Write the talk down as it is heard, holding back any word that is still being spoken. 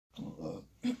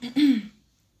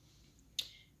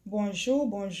Bonjour,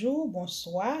 bonjour,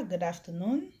 bonsoir, good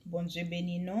afternoon, bon Dieu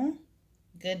béni nous,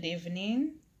 good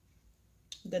evening,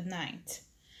 good night.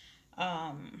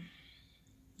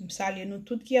 Salut nous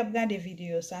tout qui a regardé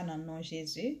vidéo ça dans le nom de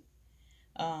Jésus.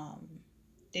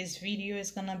 This video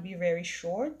is gonna be very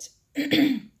short.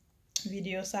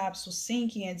 Video ça a sous signe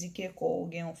qui indique qu'on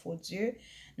a un faux Dieu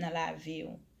dans la vie.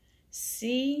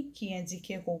 Si qui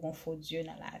indique qu'on a un faux Dieu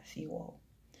dans la vie.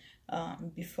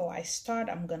 Before I start,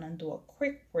 I'm gonna do a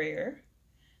quick prayer.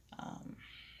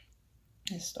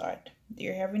 Let's start.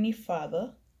 Dear Heavenly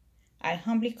Father, I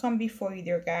humbly come before you,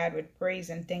 dear God, with praise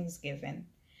and thanksgiving.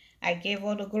 I give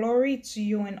all the glory to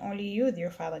you and only you,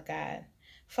 dear Father God.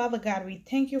 Father God, we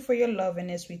thank you for your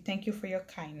lovingness. We thank you for your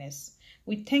kindness.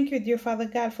 We thank you, dear Father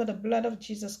God, for the blood of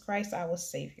Jesus Christ, our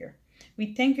Savior.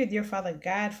 We thank you, dear Father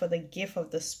God, for the gift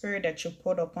of the Spirit that you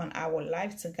put upon our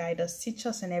lives to guide us, teach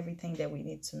us in everything that we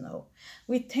need to know.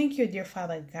 We thank you, dear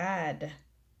Father God,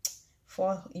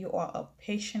 for you are a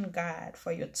patient God,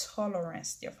 for your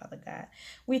tolerance, dear Father God.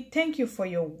 We thank you for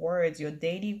your words,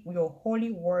 your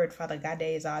holy word, Father God, that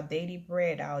is our daily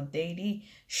bread, our daily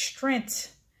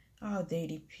strength, our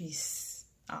daily peace,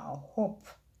 our hope,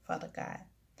 Father God.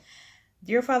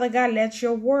 Dear Father God, let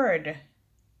your word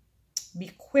be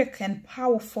quick and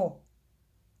powerful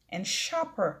and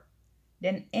sharper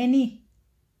than any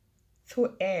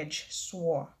two-edged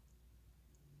sword.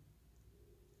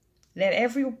 Let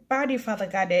everybody, Father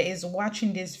God, that is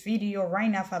watching this video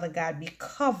right now, Father God, be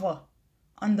covered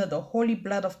under the holy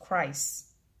blood of Christ.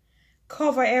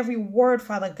 Cover every word,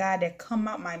 Father God, that come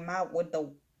out my mouth with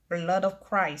the blood of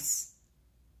Christ.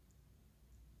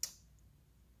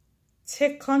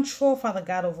 Take control, Father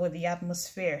God, over the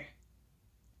atmosphere.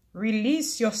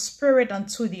 Release your spirit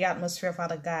unto the atmosphere,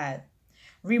 Father God.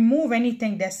 Remove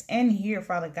anything that's in here,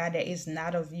 Father God, that is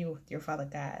not of you, dear Father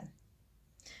God.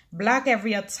 Block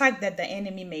every attack that the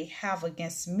enemy may have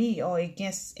against me or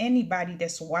against anybody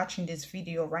that's watching this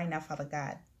video right now, Father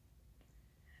God.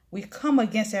 We come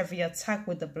against every attack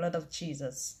with the blood of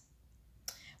Jesus.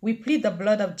 We plead the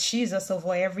blood of Jesus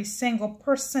over every single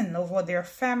person, over their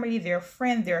family, their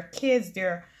friend, their kids,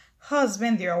 their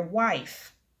husband, their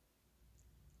wife.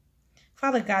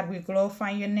 Father God, we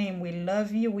glorify your name. We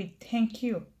love you. We thank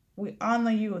you. We honor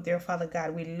you, dear Father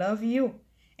God. We love you.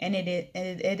 And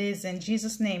it is in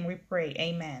Jesus' name we pray.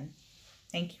 Amen.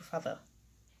 Thank you, Father.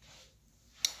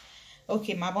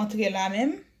 Ok, ma bon tre la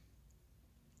même.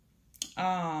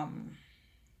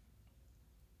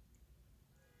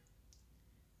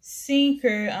 Signe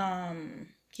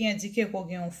qui indique qu'on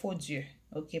a un faux Dieu.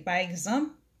 Ok, par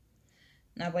exemple,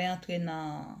 on va entrer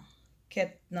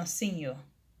dans signe.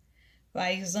 Par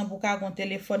exemple, ou ka gon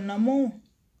téléphone nan mon,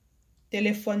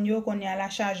 téléphone yo qu'on y a la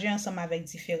charger ensemble avec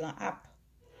différents apps.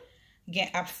 Gen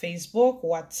app Facebook,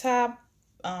 WhatsApp,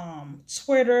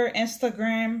 Twitter,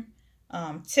 Instagram,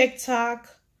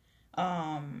 TikTok,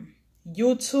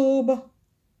 YouTube,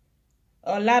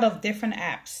 a lot of different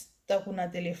apps dans ou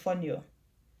nan téléphone yo.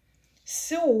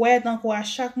 Si ou wè dan ko à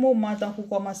chaque moment dan ko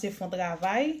commence fon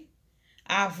travail,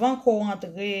 avant ko rentre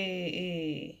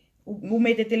ou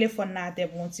mette téléphone nan te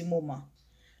pour un petit moment.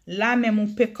 Là même ou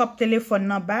pick up téléphone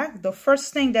nan back, the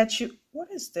first thing that you, what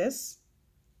is this?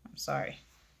 I'm sorry.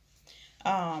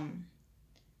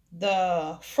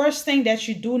 The first thing that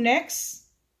you do next,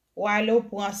 while you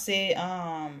pense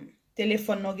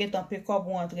téléphone nou get an pick up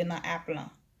ou entre nan app lan.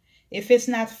 If it's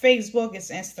not Facebook, it's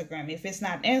Instagram. If it's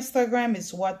not Instagram,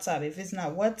 it's WhatsApp. If it's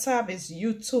not WhatsApp, it's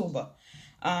YouTube.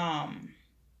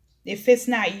 If it's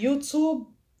not YouTube,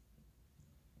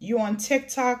 you on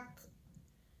TikTok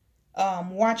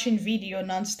watching video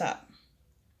nonstop.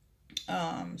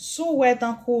 So wè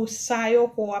tan ko sa yo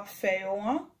ko ap fè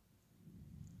yo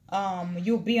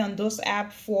you be on those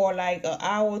apps for like an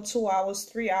hour, 2 hours,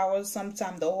 3 hours,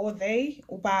 sometimes the whole day.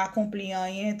 Ou pa akompli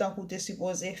anyen tan ko te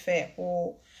supposé fè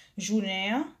pour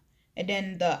jounen. And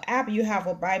then the app, you have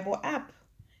a Bible app.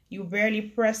 You barely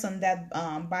press on that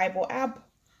Bible app.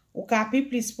 Ou ka pi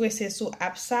please press so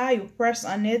app sa, you press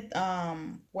on it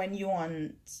when you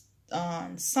on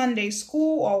Sunday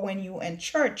school or when you in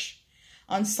church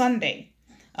on Sunday.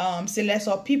 So let's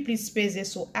all people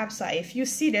space so app sa. If you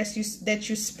see that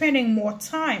you're spending more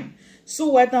time, so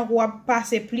what dan ko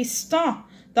passe plus temps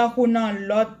dan ko nan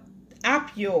lot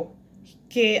app yo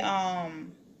ke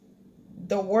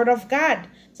the word of God.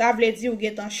 Ça veut dire ou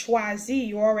get an choisi,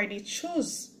 you already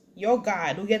choose your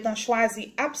God. Ou get an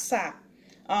choisi app sa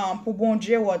pour bon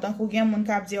Dieu ou dan ko gen moun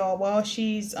kap di oh well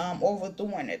she's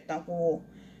overdoing it. Dan ko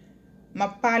ma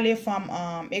pale from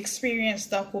experience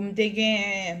dan ko mde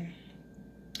gen.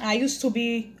 I used to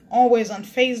be always on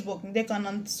Facebook. They can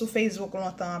on sur Facebook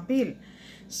longtemps pile.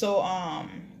 So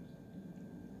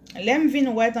let me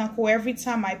vin wet encore every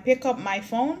time I pick up my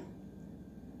phone.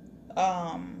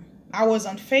 I was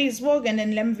on Facebook and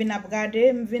then let me vin ap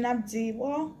gade, me vin ap di,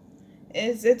 well,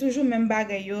 it's toujours même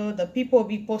bagay yo. The people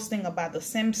be posting about the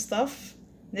same stuff.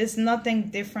 There's nothing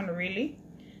different really.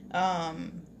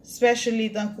 Especially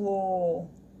dans ko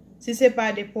si c'est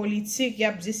pas des politiques, y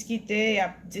a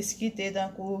discuté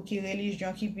dans ko qui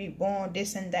religion qui pi bon,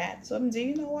 this and that. So me di,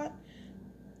 you know what?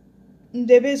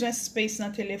 M'de besoin space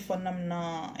dans téléphone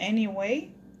nan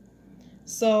anyway.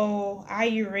 So I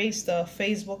erased the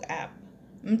Facebook app.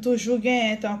 M toujou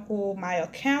gen tant ko my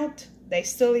account, they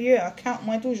still here. Account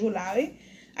mwen toujou la we.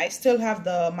 I still have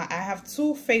I have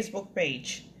 2 Facebook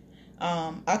page.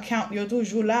 Account yo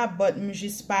toujou la, but m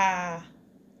jis pa.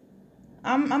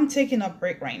 I'm taking a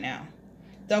break right now.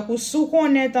 Donc sou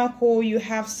konnen tant ko you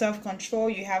have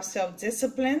self-control, you have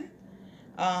self-discipline.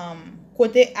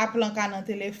 Kote app lan ka nan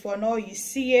telephone, you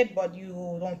see it but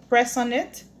you don't press on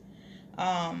it.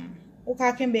 Ou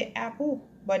ka kembe Apple,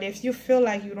 but if you feel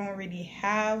like you don't really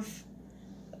have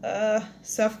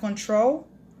self-control,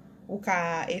 ou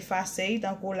ka efase,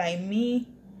 donc like me,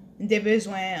 de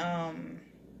besoin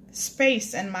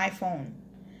space in my phone.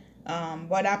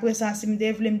 But apre sa, si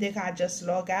mde vle mde ka just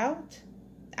log out,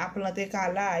 Apple lan te ka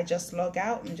la, I just log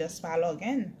out, and just pa log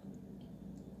in.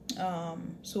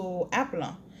 So Apple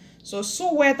lan. So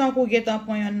sou wè tan kou get an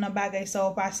pon yon nan bagay sa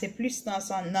ou pase plus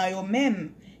nan yo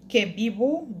mem ke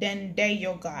Bible, then they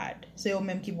your God. Se yo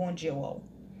mem ki bon Dieu ou.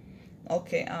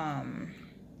 Okay,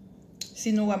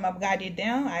 si nou wè map gade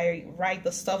down, I write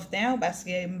the stuff down,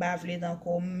 baske mba vle dan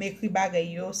ko mekri bagay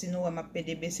yo, si nou wè map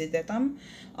PDB se tetam.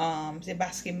 Se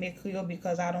baske mekri yo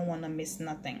because I don't wanna miss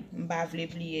nothing. Mba vle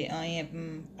pliye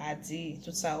an pa di,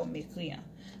 tout sa ou mekri an.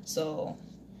 So,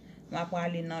 map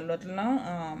wale nan lot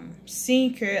lan,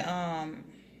 sin ke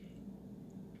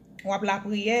wap la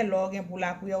priye, lò gen pou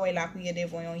la priye, wè la priye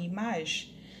devon yon imaj.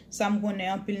 Sa m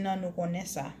konen, an pil nan nou konen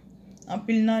sa. An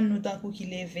pil nan nou tankou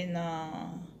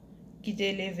ki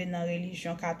te leve nan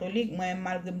religion katolik. Mwen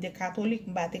malgré mde katolik,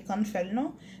 mba te kan fel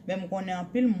non, men m konen an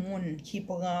pil moun ki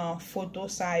pran foto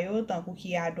sa yo, tankou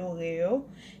ki adore yo,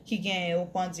 ki gen yo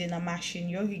pandye nan machin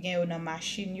yo, ki gen yo nan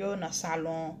machin yo, nan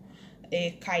salon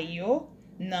kay yo,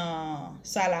 nan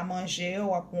sala manje yo,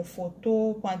 wap pon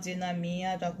foto, pandye nan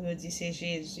miya, tankou yo di se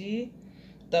Jésus,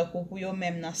 tankou pou yo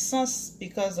mem nan sens,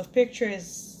 because the picture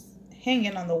is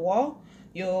hanging on the wall,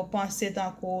 yo pense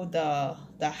tankou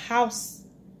the house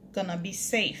gonna be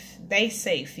safe, they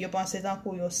safe, yo pense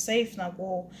tankou yo safe,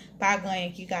 tankou pa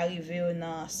ganyen ki ka rive yo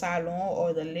nan salon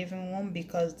or the living room,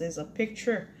 because there's a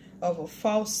picture of a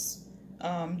false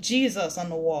Jesus on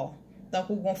the wall.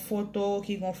 Tankou gon foto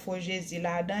ki gon fo Jésus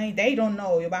la dan, they don't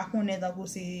know, yo ba konnen tankou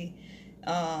si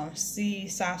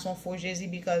sa son fo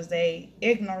Jésus, because they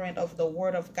ignorant of the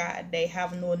word of God, they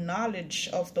have no knowledge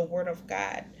of the word of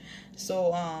God.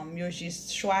 So yo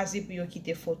just chwazi pou yo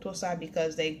kite foto sa,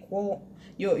 because they go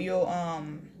yo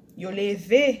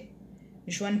leve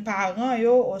jwen paran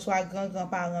yo, ou swa grand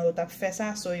paran yo tap fè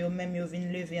sa, so yo mèm yo vin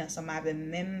leve ansama ave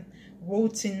mèm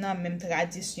routine nan, mèm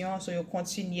tradisyon, so yo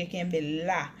kontinye kembe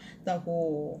la,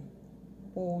 tankou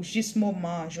pou jis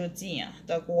moment jodi,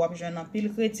 tankou wap jwen nan pil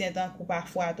kretien, tankou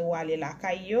parfwa to wale la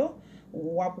kay yo,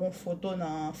 ou wap pon foto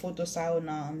nan foto sa yo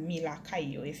nan mi la kay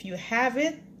yo. If you have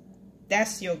it,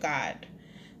 that's your God.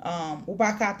 Ou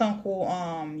pa ka tankou,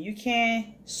 you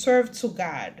can't serve to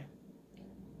God.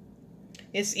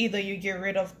 It's either you get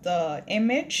rid of the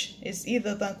image, it's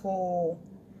either tankou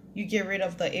you get rid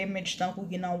of the image tankou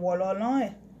ki nan wolo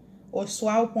lan, ou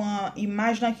swa ou pon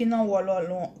imaj nan ki nan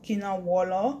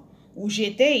wolo ou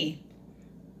jete,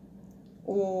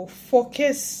 ou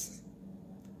focus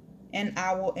in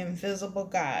our invisible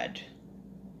God.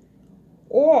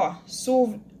 Or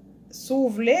sou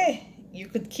vle, you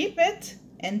could keep it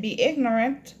and be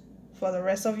ignorant for the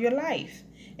rest of your life.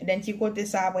 And then ki kote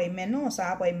sa apay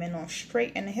menon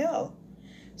straight in hell.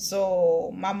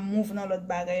 So, ma move nan lot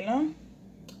bagay lan.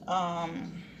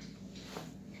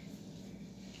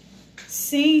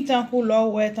 Si tankou lò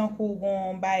wè tankou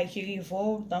gon bay ki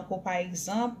rivo, tankou par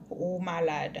exemple ou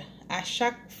malade, a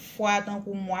chak fwa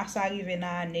tankou mwa sa arrive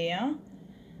nan ane,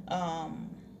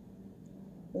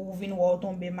 ou vin wò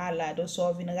tombe malade, ou so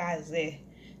vin raze,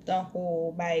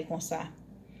 tankou bay kon sa.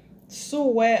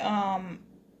 So wè,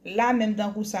 la même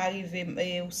tankou sa arrive,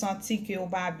 ou senti ke ou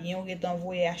ba bien, ou getan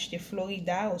voye achete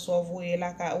Florida, ou so voye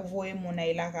la ka, ou voye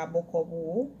monay la ka boko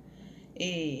pou ou,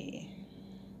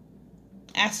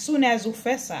 as soon as ou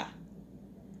fè sa,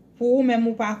 pou ou même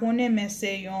ou pa konnen, men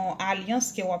se yon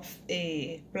alliance ke wap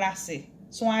place,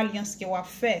 son alliance ke wap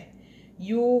fè,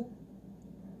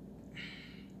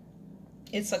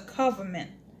 it's a covenant.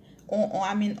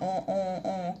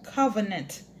 On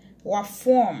covenant ou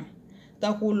form.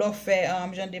 Donc ou lo fait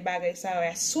genre de bagay ça.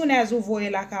 As soon as ou voye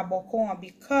la ka bokon,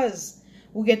 because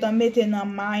ou get an mette nan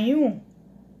mayou.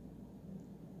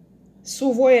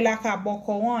 So voye la ka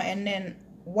bokon, and then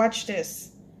watch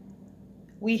this.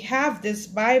 We have this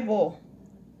Bible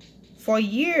for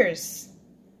years.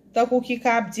 Donc ou ki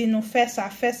kap di nou fè sa,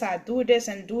 do this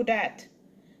and do that.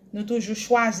 Nou toujou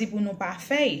chwazi pou nou pa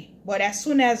fè. But as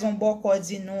soon as on boko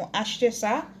di nou achete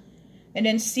sa, and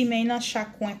then si men nan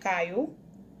chak kwen kayo,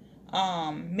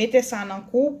 mette sa nan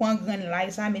kou, pon gren lay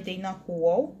sa, mette nan kou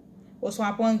ou, ou so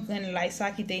pon gren lay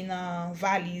sa ki te nan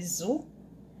valiz ou,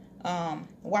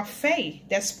 wap fè.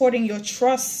 That's putting your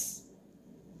trust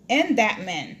in that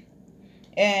man.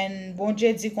 And bon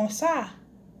Dieu di kon sa,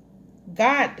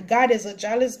 God is a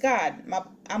jealous God.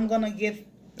 I'm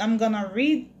gonna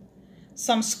read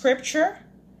some scripture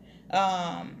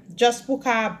just pou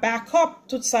ka back up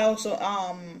tout sa also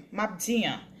map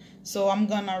diyan. So I'm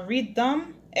gonna read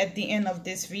them at the end of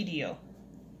this video.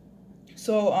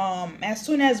 So as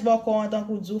soon as boko an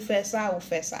kou djou fè sa ou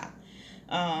fè sa.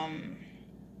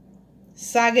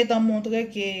 Sa ge tan montre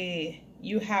ke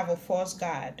you have a false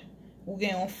God. Ou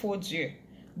gen yon faux Dieu.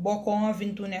 Boko an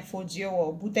vin toune faux Dieu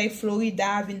ou. Bouteille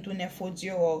Florida vin toune faux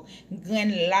Dieu ou.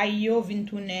 Gren layo vin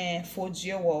toune faux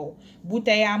Dieu ou.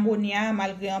 Bouteille ammonia,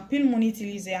 malgré an pile moun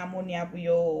utilize ammonia pou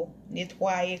yo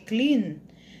netwaye clean.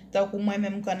 Donc ou mwen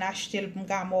même kon achetel pou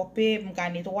mka mope, pou mka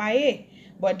netwaye.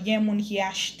 But gen moun ki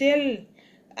achetel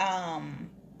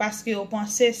paske yo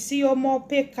pense si yo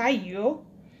mope kay yo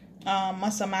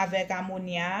ansama avek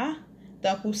ammonia,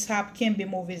 donc ou sap kenbe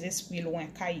mauvais esprit loin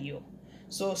kay yo.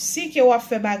 So, si ke wap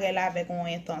fe bagay la avek an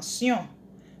intensyon,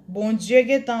 bon Dieu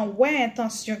getan wè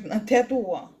intensyon nan tèt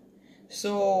ou an.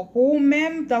 So, pou ou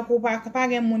mèm, tank ou pa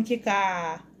gen moun ki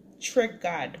ka trick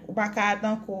God, ou pa ka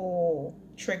tank ou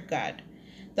trick God.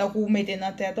 Tank ou mette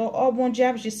nan tèt ou, oh bon Dieu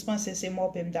ap jis pense se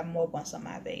mop mdam mop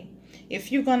ansama avey.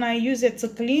 If you gonna use it to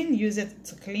clean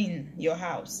your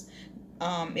house.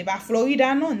 E ba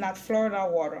Florida no, not Florida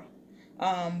water.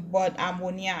 But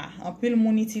ammonia. An pil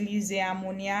moun utilize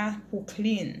ammonia pou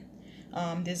clean.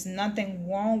 There's nothing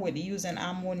wrong with using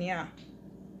ammonia.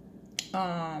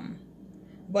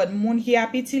 But moun ki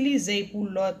ap utilize pou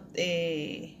lot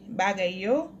bagay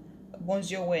yo, bon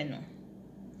Dieu wè nou.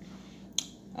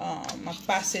 Ma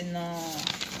pase nan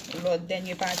lot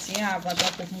denye pati avant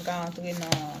pou mka entre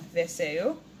nan verse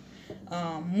yo.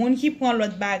 Moun ki pran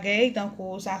lot bagay,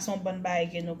 tanko sa son bon bagay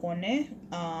ke nou konen,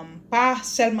 pa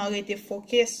selman rete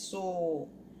focus sou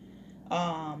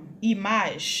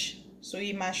imaj. Sou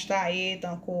imaj ta e,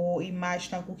 tanko imaj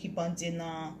tanko ki pandi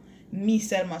nan mi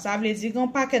selman. Sa vle di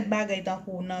kon paket bagay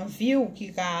tanko nan viw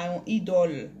ki ka yon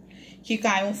idol, ki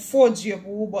ka yon faux Dieu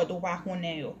pou ou bot ou pa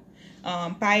konen yo.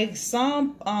 Par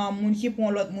exemple, moun ki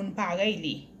pran lot moun parey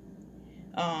li.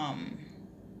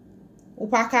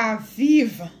 Ou pa ka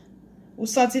vive. Ou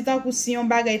santi tankou si yon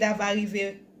bagay ta va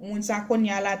arrive, moun sa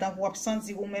konya la tankou wap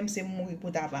santi ou même se mouri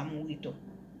pou ta va mouri to.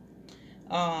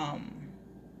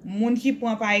 Moun ki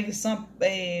pran par exemple,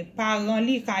 paran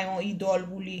li ka yon idol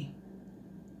pou li.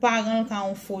 Paran ka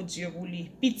yon faux Dieu pou li.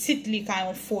 Pitit li ka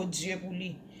yon faux Dieu pou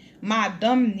li.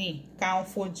 Madame ni ka yon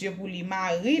faux Dieu pou li.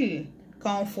 Maril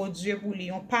ka yon faux Dieu pou li.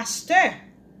 Yon pasteur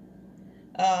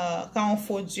ka yon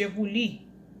faux Dieu pou li.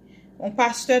 On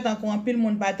pasteur tankou an pil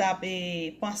moun batap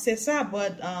pense sa,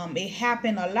 but it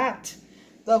happen a lot.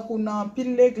 Tankou nan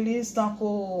pil l'eglise,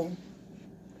 tankou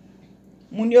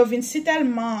moun yo vin si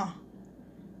telman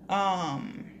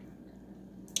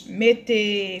mette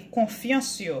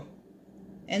konfians yo.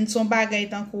 En son bagay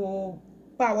tankou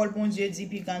parol bon Dieu di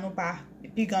pi gan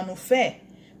nou fe.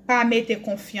 Pa mette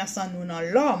konfians an nou nan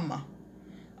l'homme.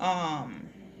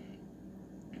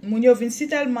 Moun yo vin si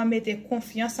telman mette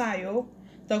konfians a yo.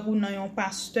 Tankou nan yon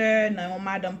pasteur, nan yon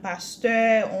madame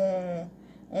pasteur,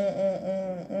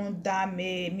 on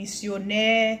dame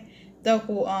missionnaire.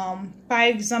 Tankou, par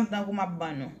exemple, tankou map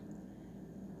ban nou.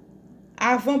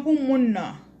 Avant pou moun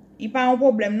nan, y pa yon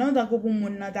problem nan, tankou pou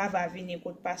moun nan ta va vini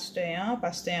kote pasteur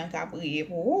yon ka priye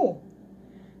pou ou.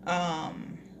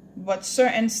 But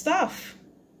certain stuff,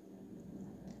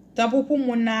 tankou pou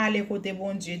moun nan ale kote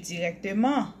bon Dieu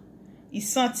directement, y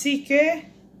senti ke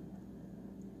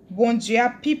bon Dieu a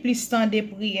pi plis tan de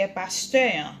priye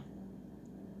pasteur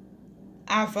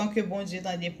avant que bon Dieu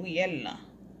tan de priye lan.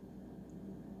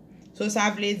 So sa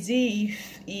vle di,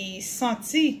 y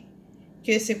senti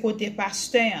que se kote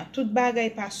pasteur, tout bagay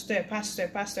pasteur,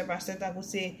 tako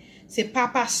se pa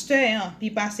pasteur,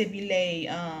 pi pase pi ley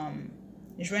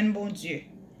jwen bon Dieu.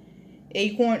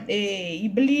 il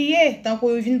oublié, tant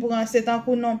qu'on vient pour un tant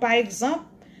qu'on non, par exemple,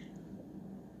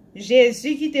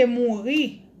 Jésus qui t'est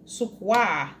mouru sous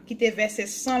croix, qui t'est versé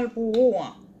sang pour vous,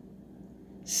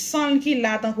 sang qui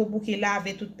l'a tant pour qu'il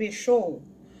lave tout péché,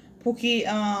 pour qu'il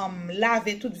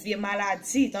lave toute vieille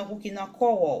maladie, tant pour qu'il n'a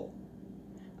corps.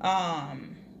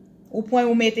 Au point où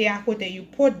vous mettez à côté, you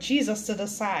put Jesus to the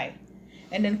side.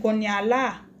 And then qu'on y a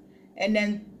là, and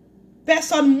then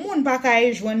personne moun pa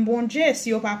ka joindre bon Dieu si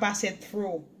yo pa passe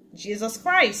through Jesus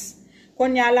Christ.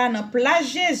 Qu'on y a là dans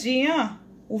place Jésus,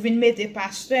 ou vin mette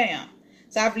pasteur.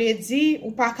 Ça veut dire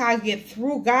ou pas ka get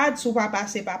through God si ou pas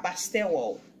passer par pasteur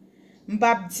ou.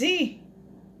 M'pap di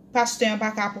pasteur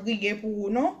pa ka prier pour ou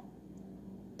non.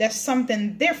 There's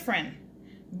something different.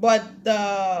 But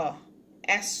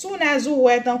as soon as you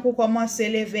wait on pour commencer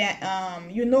lever,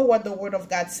 you know what the word of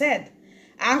God said.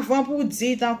 Avant pour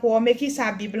dire encore, mais qui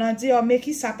sa Bible en dit, mais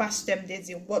qui sa pasteur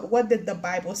dit, what did the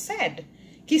Bible said?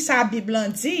 Qui sa Bible en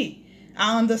dit?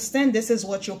 I understand this is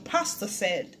what your pastor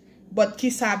said. But qui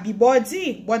sa Bible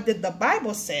dit? What did the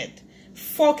Bible said?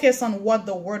 Focus on what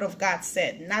the word of God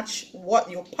said, not what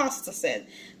your pastor said.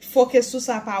 Focus sur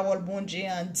sa parole bon Dieu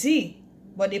en dit,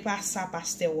 but pas sa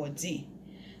pasteur dit.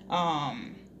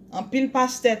 Un pile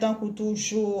pasteur tant que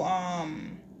toujours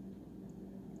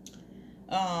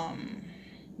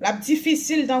la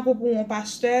difficile tant que pour un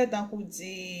pasteur tant que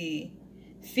dit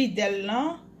fidèle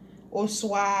là ou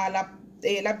soit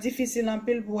la difficile en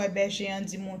pile pour héberger un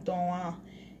dit mouton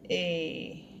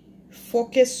et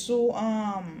focus sur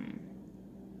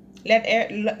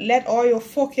let all your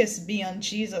focus be on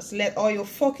Jesus. Let all your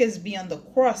focus be on the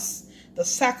cross, the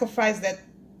sacrifice that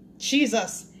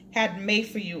Jesus had made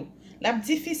for you. La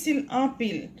difficile en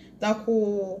pile tant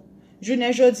que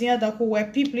journée jodi tant que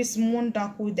where people moun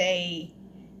tant que they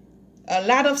a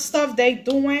lot of stuff they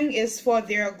doing is for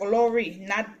their glory,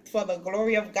 not for the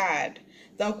glory of God.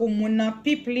 Donc moun nan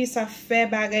people sa fait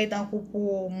bagay tant que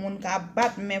pour moun ka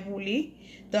bat men pou li,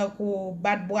 tant que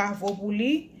bat bravo pou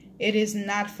li. It is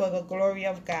not for the glory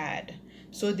of God.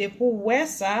 So de pou wè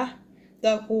sa,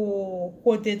 tant que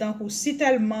côté tant que si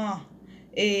tellement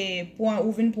et point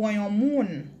ou vin pour yon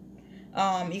moun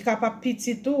il capable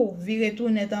petit tout vire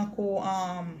tourner tant que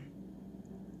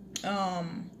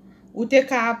ou te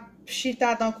ka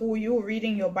chita tant que you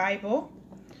reading your Bible,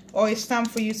 or it's time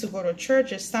for you to go to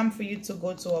church, it's time for you to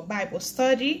go to a Bible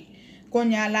study, qu'on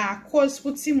y a la cause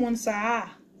pour ti moun sa.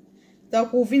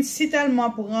 Donc ou vin si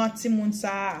tellement pour un ti moun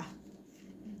sa.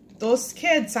 Those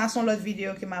kids, ça sont l'autre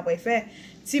vidéo que m'a préféré.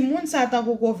 Ti moun sa tant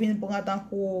que vin pour un tant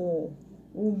que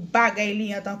ou bagay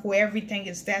li en tant que everything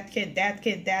is that kid, that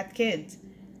kid, that kid.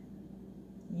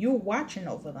 You watching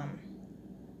over them.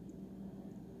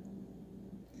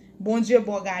 Bon Dieu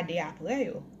bon regarder après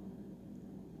yo.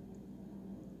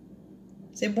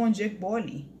 C'est bon Dieu qui bon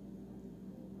li.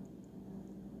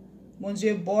 Bon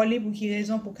Dieu bon li pour qui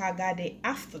raison pour ka garder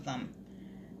after them.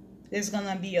 There's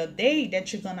gonna be a day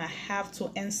that you're gonna have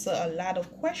to answer a lot of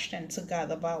questions to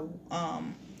God about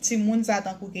ti moun sa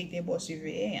tan kou ki te bo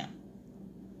surveiller.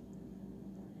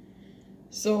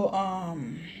 So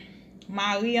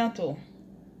mari an to,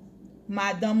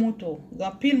 madame ou to,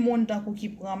 gan pile moun tan kou ki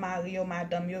pran mari yo,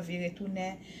 madame yo vire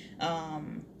tourner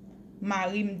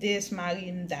marim this,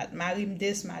 marim that, marim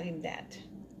this, marim that.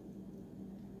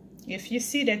 If you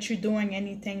see that you're doing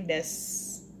anything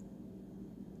that's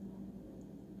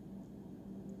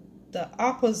the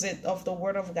opposite of the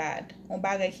word of God, on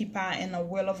bagay ki pa in the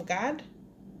will of God,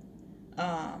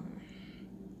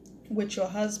 with your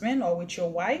husband or with your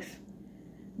wife,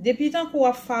 depuis tant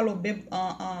qu'on follow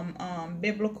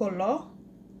biblical law,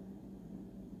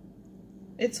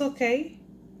 it's okay.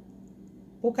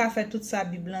 Pour ka fait tout ça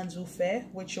Bible nous fait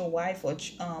with your wife or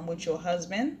with your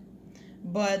husband.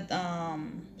 But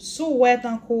so where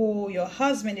your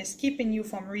husband is keeping you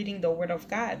from reading the word of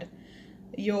God,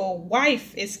 your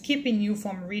wife is keeping you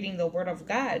from reading the word of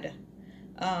God,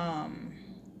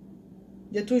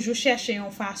 de toujours chercher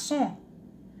une façon.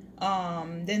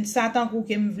 Then Satan kou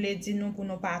ke m vle di nou pou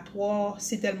nou pa trop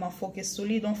si tellement focus sur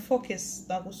li, don't focus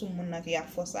dans kou sou moun nan ki ap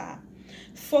fosa.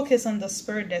 Focus on the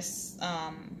spirit that's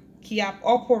ki ap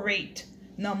operate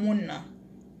nan moun nan.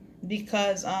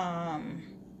 Because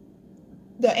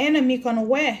the enemy kon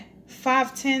wè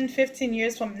 5, 10, 15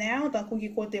 years from now, tan kou ki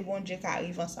kote bon Dieu ka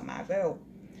arrive ansama avè ou.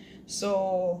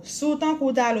 So, sou tan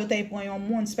kou da lo tay pon yon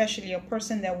moun, especially a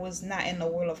person that was not in the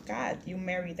will of God, you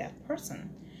marry that person.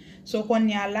 So, kon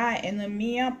ya la,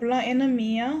 enemy, plan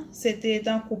enemy, c'était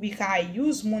tan kou bi ka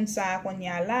use moun sa kon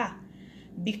ya la,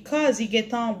 because he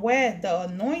get an wè the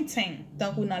anointing,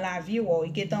 tan kou nan la vi ou,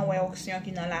 he get an wè oksyon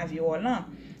ki nan la vi ou lan,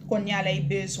 kon ya la, he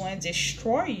bezwen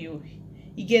destroy you.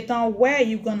 You get on where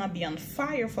you're gonna be on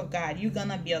fire for God. You're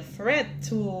gonna be a threat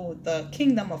to the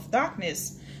kingdom of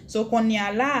darkness. So kon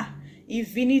ya la,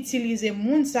 if vin utilize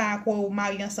moun sa ko ou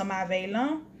mari ensemble avec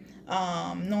lan,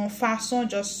 non façon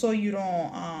just so you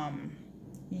don't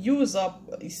use up,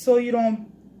 so you don't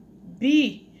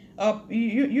be up,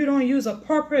 you don't use a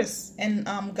purpose in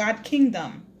God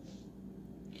kingdom.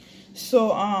 So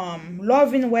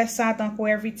love in where Satan ko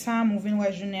every time moving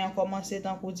where journée commence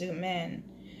tant ko dire man,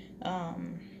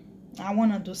 I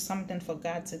want to do something for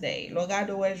God today. Lo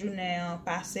gado where journée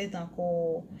passé tant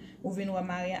ko ou vin wè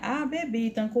Maria, ah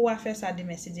baby, tant ko wa fè ça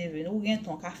demain si Dieu veut. Ou gen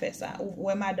ton ka fè ça. Ou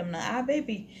wè madame nan, ah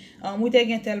baby, ou te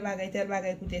gen tel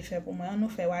bagay pou te fè pour moi. On nou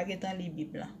fè wa gen tan li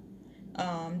Bible.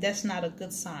 That's not a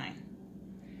good sign.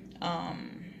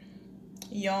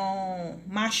 Yon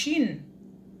machine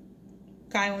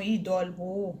ka yon idole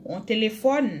pou on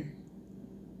téléphone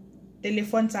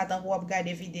sa tan ko ap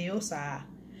gade vidéo sa.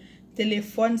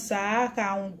 Téléphone sa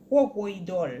ka yon gros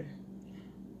idole.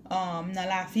 Nan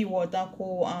la vie ou tan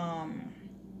ko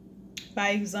par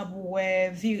exemple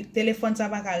ouais téléphone sa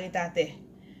pa ka retate.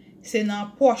 C'est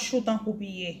nan poche ou tan ko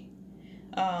piye.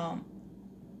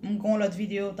 M'gon l'autre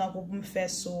vidéo tan ko pou m'fè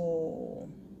sou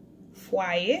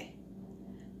foyer.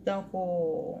 Donc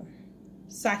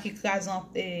ça qui crase un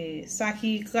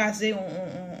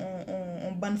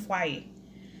bon foyer.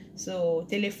 So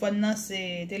téléphone nan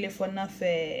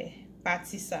fait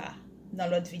partie ça dans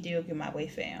l'autre vidéo que m'a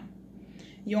fait.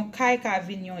 Yon kay ka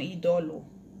vin yon idolo.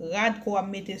 Rad ko ap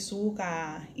mette sou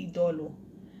ka idolo.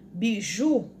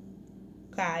 Bijou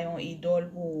ka yon idol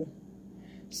pou.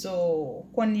 So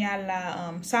kon ya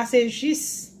la ça c'est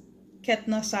juste ket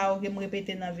nan sa ou ke m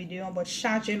repete nan vidéo but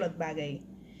charge l'autre bagay.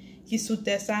 Qui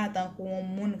soute ça tant qu'on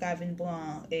moun ka vin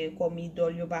pran comme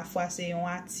idole yo parfois c'est un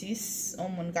artiste, un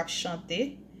moun ka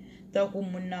chanter tant qu'on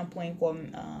moun nan point comme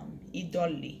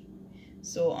idole li.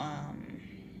 So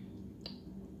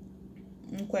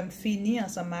on fini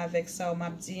ensemble avec ça, on m'a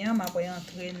dit, on m'a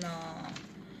entrer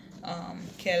dans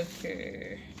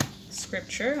quelques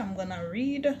scriptures. I'm gonna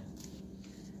read.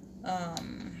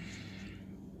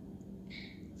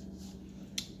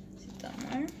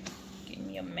 Give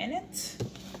me a minute.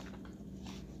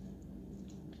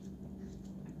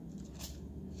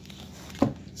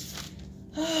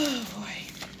 Oh boy.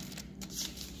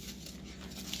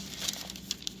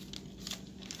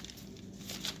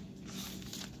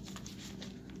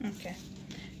 Okay.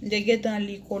 M'dege dans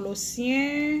li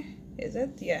Colossiens, is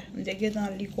it? Yeah. M'dege dans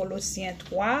li Colossiens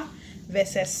 3,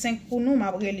 verset 5 pour nous,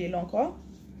 m'a brûlé encore.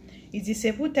 Il dit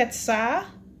c'est peut-être ça,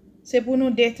 c'est pour nous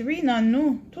détruire dans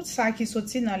nous tout ça qui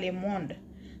sortit dans le monde.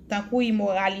 Tant que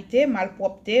immoralité,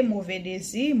 malpropreté, mauvais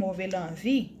désir, mauvaise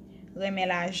envie, remet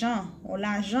l'argent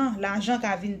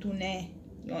qu'a vinn tourner,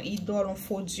 yon idole, un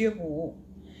faux Dieu pour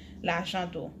l'argent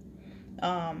tout.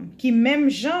 Qui même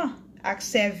gens a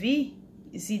servi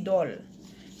idoles.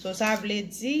 So ça veut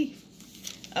dire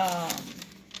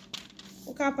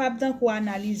ou capable d'en ko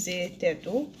analyser tête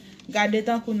ou garder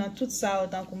tant qu'on a tout ça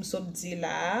tant comme ça dit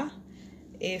là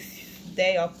if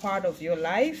they are part of your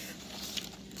life.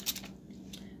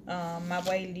 Ma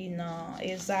voix li nan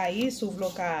Esaïe sou vlo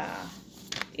ka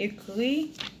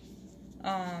écrit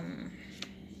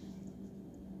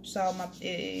ça ma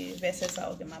verset ça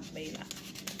que m'a bay là.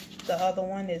 The other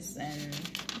one is in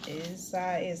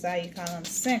Esaïe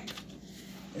 45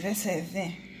 verset 20.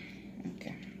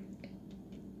 Okay.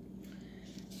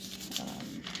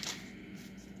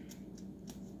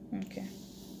 Okay.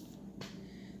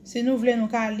 Si nous voulons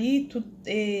nous lire tout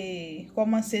et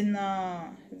commencer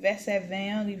dans verset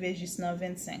 20 arriver jusqu'à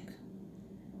 25.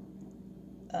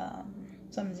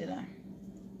 Ça me dit là.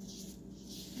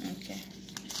 OK.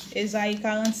 Esaïe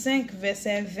 45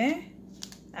 verset 20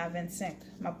 à 25.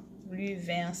 M'a lu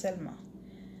 20 seulement.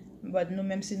 But nous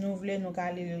même si nous voulons nous lire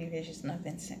arriver jusqu'à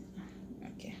 25.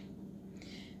 OK.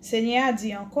 Seigneur a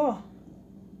dit encore,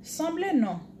 semblez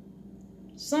non.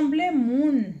 Semblez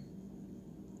moun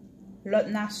l'autre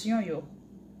nation yo.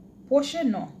 Proche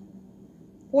non.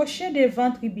 Proche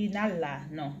devant tribunal là,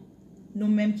 non. Nous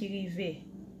même qui rive.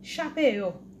 Chapé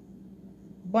yo.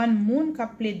 Bon moun qui a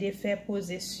plaidé faire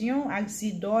possession ak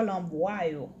idole en bois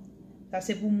yo. Ça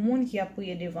c'est pour moun qui a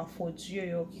prié devant faux Dieu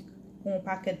yo qui un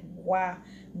paquet bois,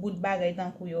 bout de bagay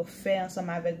tant que yo fait ensemble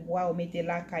avec bois ou mettez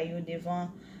la caillou devant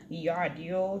yard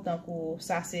yo tant que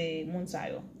ça c'est moun sa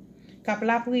yo. Kap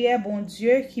la prière bon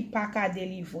Dieu qui pas ka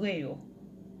délivrer yo.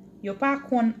 Yo pas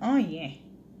kon rien.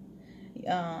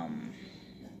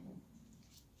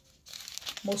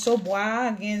 Moso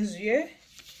bois gen yeux,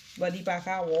 body pas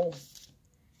ka wow.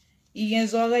 I gen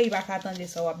oreille pas ka tande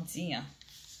ça wap di.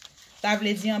 Ta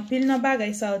vle di an pile nan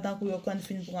bagay sa tant que yo kon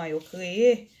fin pran yo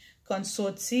créer kon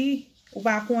sorti, ou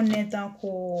pa konnen tan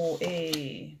ko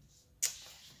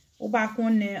ou pa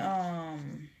konnen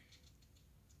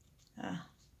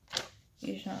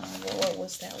what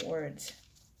was that word?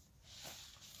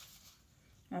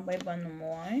 An bay ban nou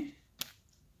mo,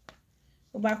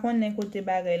 ou pa konnen kote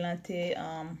bagay lan te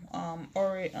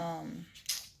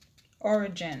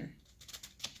origin.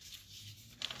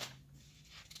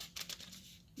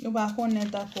 Ou pa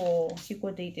konnen tan ko ki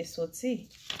kote ite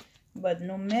sorti. But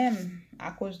nou men,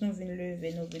 à cause nou vin leve,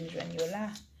 nou vin jwen yo la,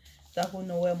 tan kou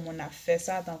nou we moun a fe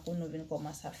sa, tan kou nou vin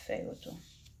koman sa fe yo to.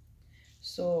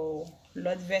 So,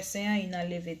 l'autre verset il dans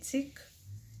Lévitique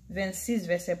 26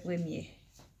 verset 1er.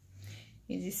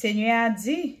 Il dit Seigneur a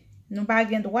dit, nous pas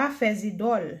gen droit faire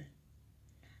idole.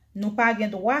 Nous pas gen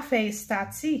droit faire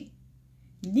stati,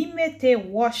 ni mette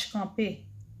wash campé.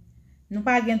 Nous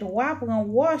pas gen droit prendre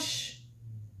wash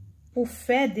pour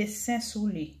faire dessin sous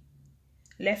lui.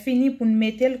 Les fini pour nous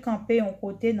mettre le campé en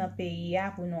côté dans le pays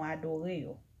pour nous adorer.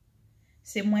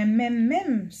 C'est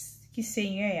moi-même qui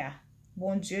Seigneur,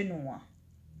 bon Dieu nous.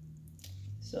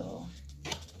 So,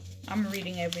 I'm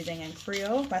reading everything in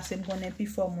Creole parce que je connais plus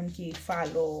fort moun qui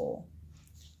follow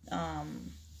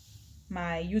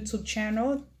my YouTube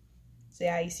channel. C'est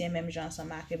haïtien même gens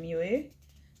ensemble avec moi.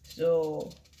 So,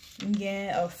 j'ai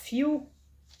a few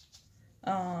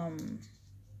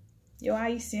yo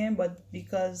haïtien, but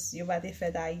because yo ba te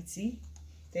fait d'Haïti,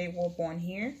 they were born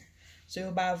here. So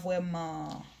yo ba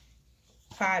vraiment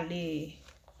parler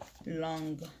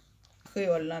langue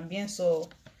créole lan bien. So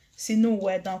si nous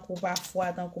ouais tant qu'on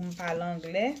parfois tant qu'on parle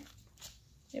anglais,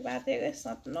 c'est pas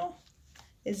intéressant non.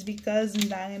 It's because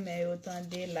m'da remè yo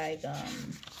tande like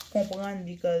comprendre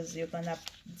because yo kan ap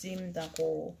dim tant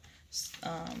qu'on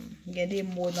gen des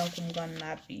mots tant qu'on kan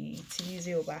ap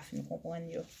utiliser yo pa fin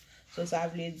comprendre yo. So ça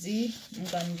veut dire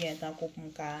m'kan gen tant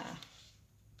qu'on ka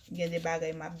gen des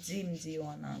bagay m'a di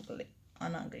en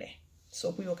anglais.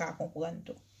 So pour yo ka comprendre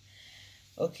tout.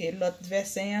 OK, l'autre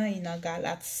verset il dans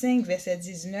Galates 5 verset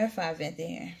 19 à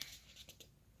 21.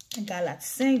 Galates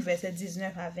 5 verset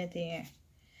 19 à 21.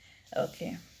 OK.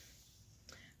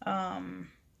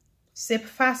 C'est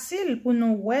facile pour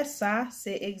nous ouais ça,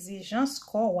 c'est exigence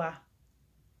quoi.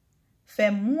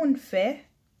 Fait moun fait.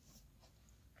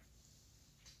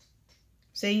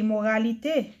 C'est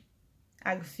immoralité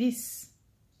ak vice.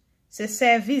 C'est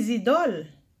service idole,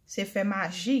 c'est fait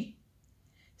magie.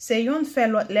 C'est yon fait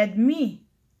l'autre l'ennemi,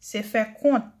 c'est fait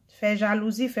compte, fait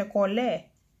jalousie, fait colère.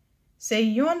 C'est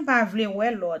yon pa vle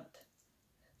ouais l'autre.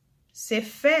 C'est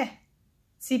fait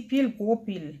ti pile gros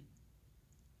pile.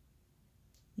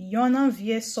 Yon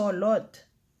envie sur l'autre.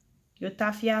 Yo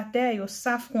ta fiater, yo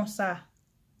saf kon sa.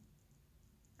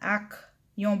 Ak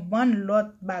yon bon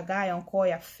l'autre bagay encore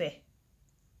y a fait.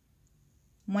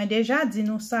 Moi déjà dit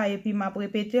nous ça et puis m'a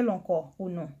répété encore pour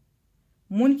nous.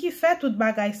 Moun qui fait tout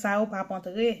bagay ça ou pas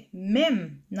rentrer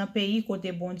même dans pays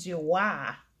côté bon Dieu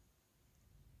wa.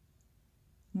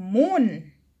 Moun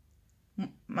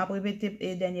m'a répété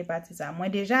et dernier partie ça. Moi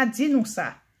déjà dit nous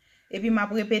ça et puis m'a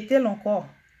répété encore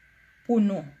pour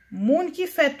nous. Moun qui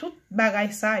fait tout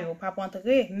bagay ça ou pas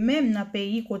rentrer même dans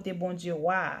pays côté bon Dieu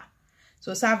wa.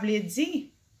 So ça veut dire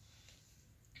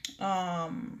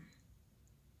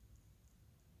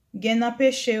gen nan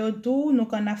péché yo tout nous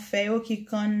kan a fait yo qui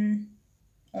kan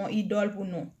on idole pour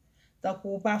nous. Donc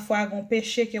ou parfois gon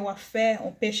péché que wa fait,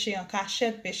 on péché en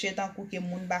cachette, péché tant que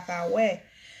moun baka ouais.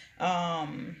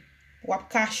 Wap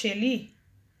caché li.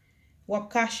 Wap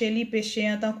caché li péché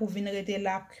en tant que vinn rete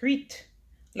la cuite.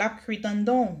 La cuite en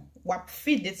don. Wap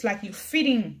feed, it's like you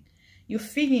feeding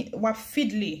wap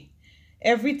feed li.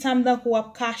 Every time that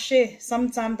wap caché,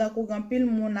 sometimes that gan pil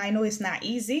moun, I know it's not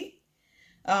easy.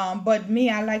 But me,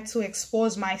 I like to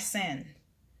expose my sin.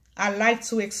 I like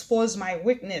to expose my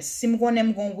weakness. Si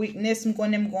m'konem gon weakness,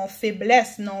 m'konem gon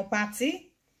faiblesse non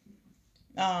party,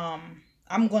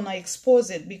 I'm gonna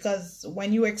expose it because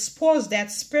when you expose that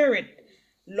spirit,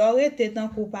 l'aurait tan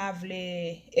kou pa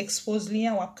vle expose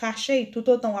lian wap caché, tout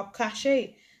autant wap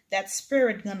caché, that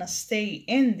spirit gonna stay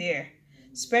in there.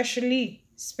 Especially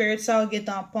spirit sa get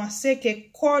en pensée que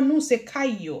corps nous c'est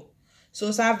kayo.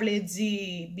 So ça veut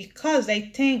dire because they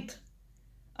think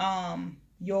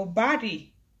your body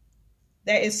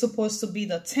that is supposed to be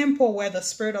the temple where the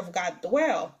Spirit of God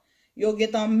dwell. Yo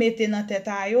get on mette nan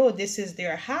tête yo, this is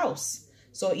their house.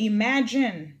 So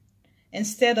imagine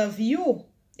instead of you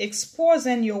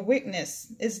exposing your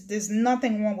weakness, there's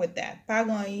nothing wrong with that. Pas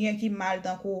rien qui mal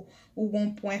dans ou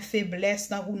gon point faiblesse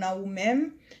dans ou nan ou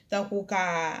même, dans ou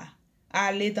ka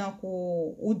aller dans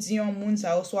ou di yon moun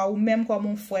sa ou soit ou même comme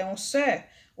un frère ou sœur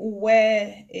ou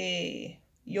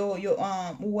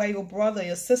your brother,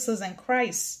 your sisters in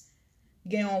Christ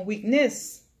gen yon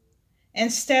weakness.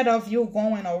 Instead of you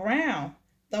going around,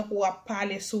 donc ou ap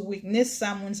pale sou weakness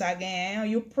sa moun sa gen,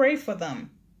 you pray for them.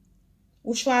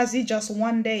 Ou chwazi just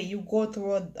one day, you go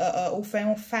through ou fè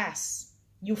yon fast.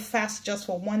 You fast just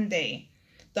for one day.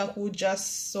 Donc ou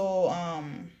just so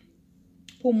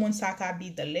pou moun sa ka be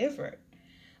delivered.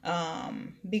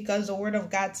 Because the word of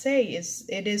God says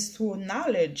it is through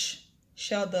knowledge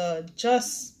shall the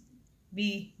just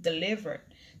be delivered.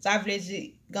 Sa vle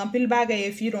di, gampil bagay,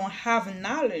 if you don't have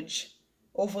knowledge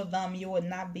over them, you will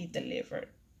not be delivered.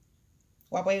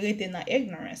 Wapwe rete nan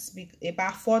ignorance. E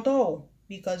pa foto,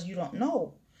 because you don't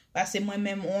know. Parce mwen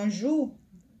mèm onjou,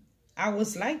 I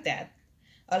was like that.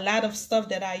 A lot of stuff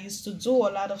that I used to do,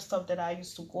 a lot of stuff that I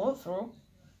used to go through.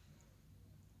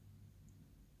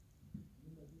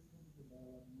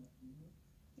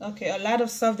 Okay, a lot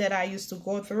of stuff that I used to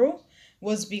go through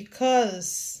was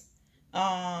because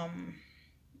I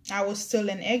was still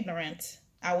in ignorance.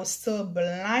 I was still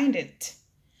blinded.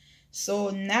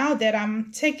 So now that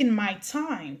I'm taking my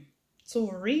time to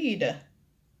read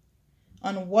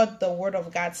on what the word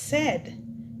of God said,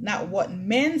 not what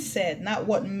men said, not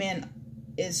what men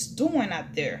is doing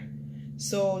out there.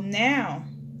 So now,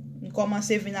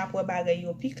 komanse vin apwe bagay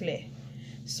yo pi kle.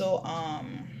 So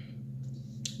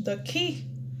the key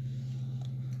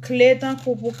clear tan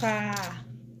pou ka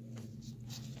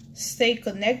stay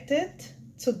connected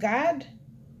to God.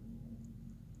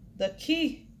 The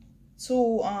key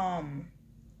to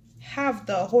have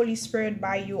the Holy Spirit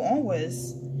by you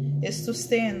always is to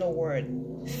stay in the Word.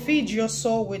 Feed your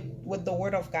soul with the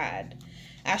Word of God.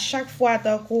 À chaque fois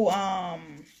tan kou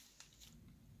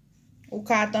ou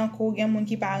ka tan kou gen moun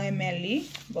ki pa remen li.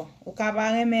 Bon, ou ka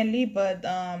pa remen li, but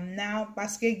now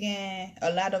paske gen a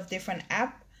lot of different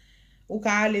apps. Ou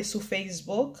ka ale sou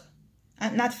Facebook,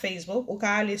 not Facebook, ou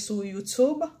ka ale sou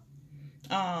YouTube.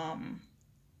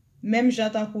 Même jan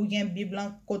tan kou gen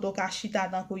Biblan koto ka chita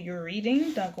tan kou you're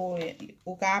reading, tan kou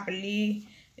ou ka apli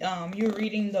you're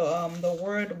reading the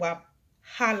word, wap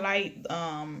highlight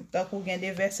tan kou gen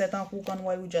de verset tan kou kan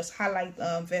wè you just highlight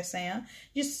verset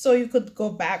just so you could go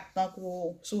back tan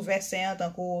kou sou verset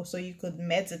tan kou so you could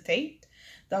meditate.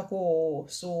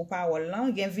 Tako sou parol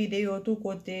lan, gen video tou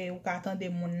kote ou ka tande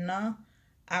moun nan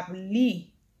ap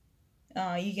li.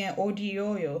 You gen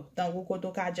audio yo, tankou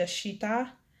koto ka just chita.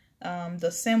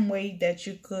 The same way that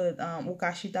you could ou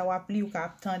ka chita wap li, ou ka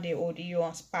tande audio.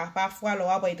 Parfois lo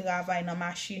wap travay nan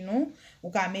machin nou, ou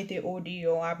ka mette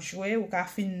audio ap jwe, ou ka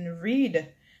fin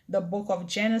read the book of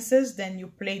Genesis, then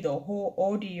you play the whole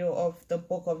audio of the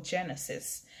book of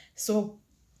Genesis. So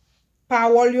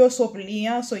parol yo sop li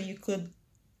an, so you could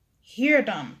hear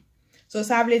them. So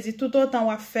sa vle di tout autant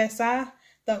wap fè sa,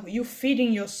 you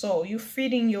feeding your soul, you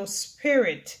feeding your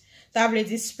spirit. Sa vle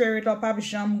di spirit or pap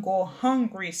jam go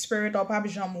hungry, spirit or pap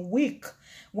jam weak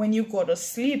when you go to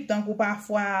sleep. Tan kou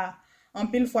parfois,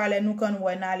 an pil fwa le nou kan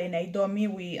wè nan ale nan dormi,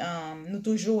 nou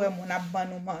toujou wè moun ap ban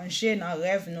nou manje nan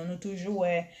rev nou toujou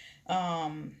wè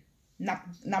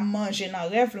nan manje nan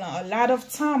rev lan. A lot of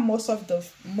time, most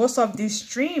of this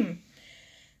dream,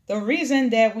 the reason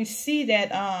that we see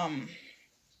that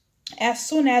as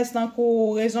soon as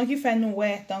tankou rezon ki fè nou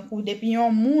wè, tankou depi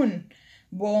yon moun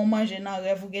bon manje nan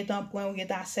rev ou get an point ou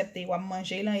get accepte wap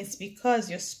manje lan, it's because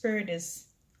your spirit is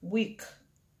weak.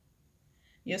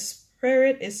 Your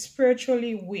spirit is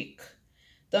spiritually weak.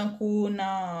 Tankou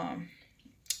nan,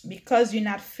 because you're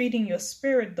not feeding your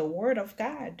spirit the word of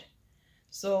God.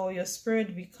 So your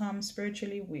spirit becomes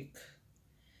spiritually weak.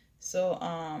 So,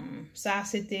 sa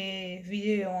sete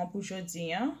video an pou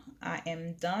jodi an. I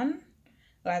am done.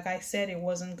 Like I said, it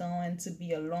wasn't going to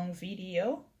be a long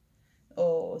video.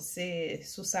 Oh, se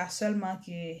sou sa seulement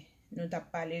ki nou tap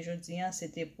pale jodi an,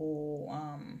 sete pou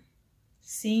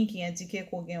sin ki indike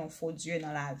ko gen yon faux Dieu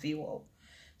nan la vi ou.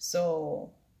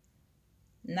 So,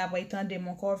 na wè tande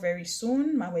mon kor very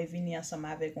soon. Ma wè vini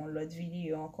ansama avek on lot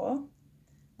video ankor.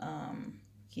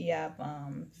 Ki ap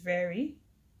very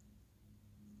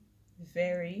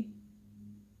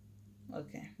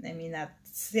okay, let me not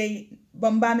say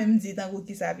bamba mem di tan kou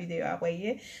ki sa video apwe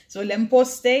ye. So lem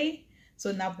poste,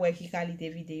 so nap wè ki kalite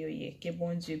video ye. Ke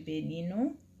bon Dieu beni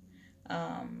nou.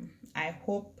 I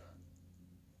hope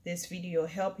this video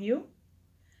help you.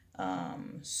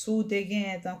 Sou te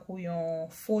gen tan kou yon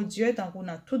faux Dieu, tan kou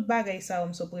nan tout bagay sa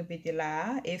om so prepete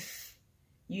la, if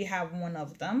you have one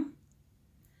of them.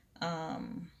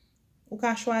 Ou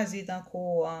ka chwazi tan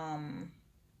kou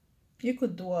you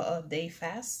could do a day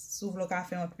fast. Sou vlo ka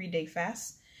fè un 3-day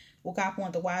fast. Ou ka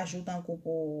pon 3 jou tan kou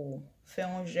pou fè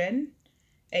un jeûne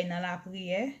et nan la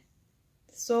prière.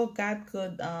 So God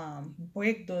could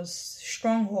break those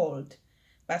strongholds.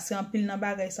 Parce que en pile nan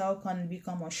bagay sa can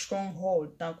become a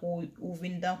stronghold. Donc ou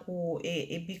vin donc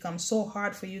it becomes so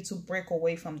hard for you to break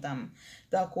away from them.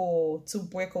 Donc to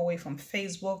break away from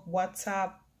Facebook,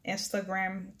 WhatsApp,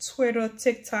 Instagram, Twitter,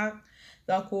 TikTok.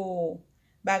 Donc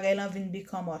bagay lan vin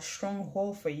become a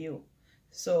stronghold for you.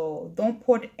 So don't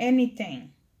put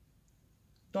anything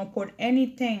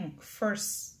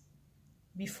first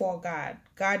before God.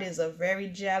 God is a very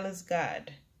jealous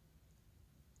God.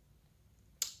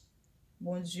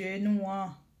 Bon Dieu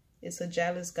nou is a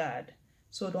jealous God.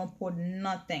 So don't put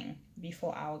nothing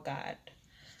before our God.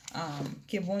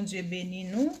 Que bon Dieu béni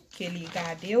nous, que li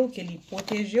gade ou, que li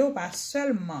protège ou, pas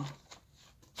seulement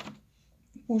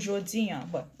pour aujourd'hui.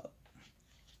 But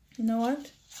you know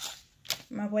what?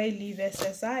 My way li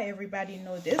verset ça. Everybody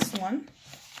know this one.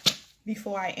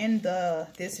 Before I end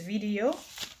this video.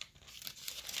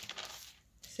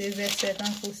 C'est verset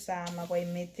tan pour ça. Ma way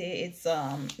mette. It's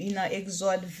in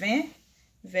Exode 20.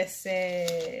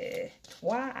 Verset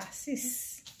 3 à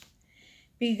 6.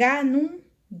 Puis ga nou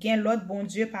gen l'autre bon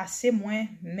Dieu passé moins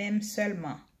même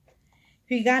seulement.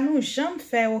 Puis ga nou jamais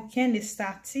fait aucun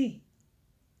estati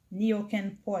ni aucun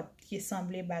porte qui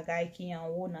semblait bagay qui en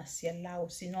haut dans ciel là ou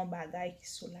sinon bagay qui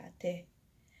sous la terre.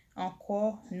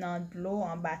 Encore dans de l'eau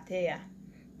en bas terre.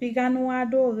 Puis ga nou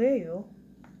adore yo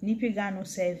ni puis ga nou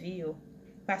servi yo.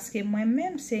 Parce que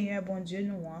moi-même Seigneur bon Dieu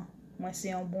nous moi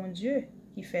c'est un bon Dieu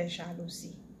qui fait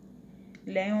jalousie.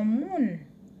 Les yon moun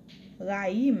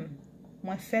raïm,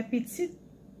 moi fait petit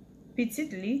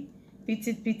li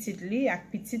ak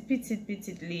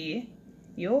petit li,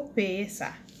 yo paye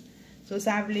ça. So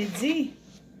ça veut dire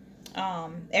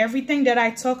everything that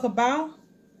I talk about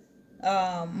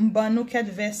m'ban nou ket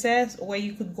verses where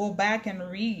you could go back and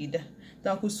read.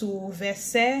 Donc sou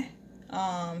verset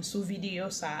sou video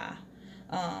ça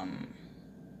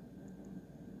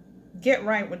get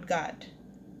right with God.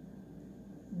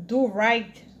 Do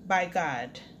right by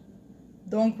God.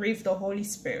 Don't grieve the Holy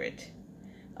Spirit.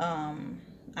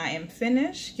 I am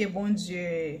finished. Que bon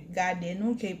Dieu garde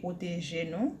nous, qu'il protège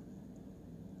nous,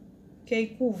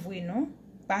 qu'il couvre nous,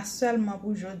 pas seulement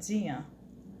pour aujourd'hui,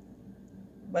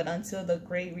 but until the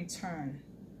great return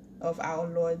of our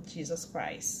Lord Jesus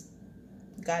Christ.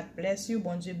 God bless you.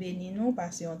 Bon Dieu bénisse nous.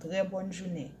 Passez une très bonne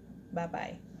journée. Bye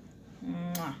bye.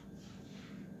 Mwah.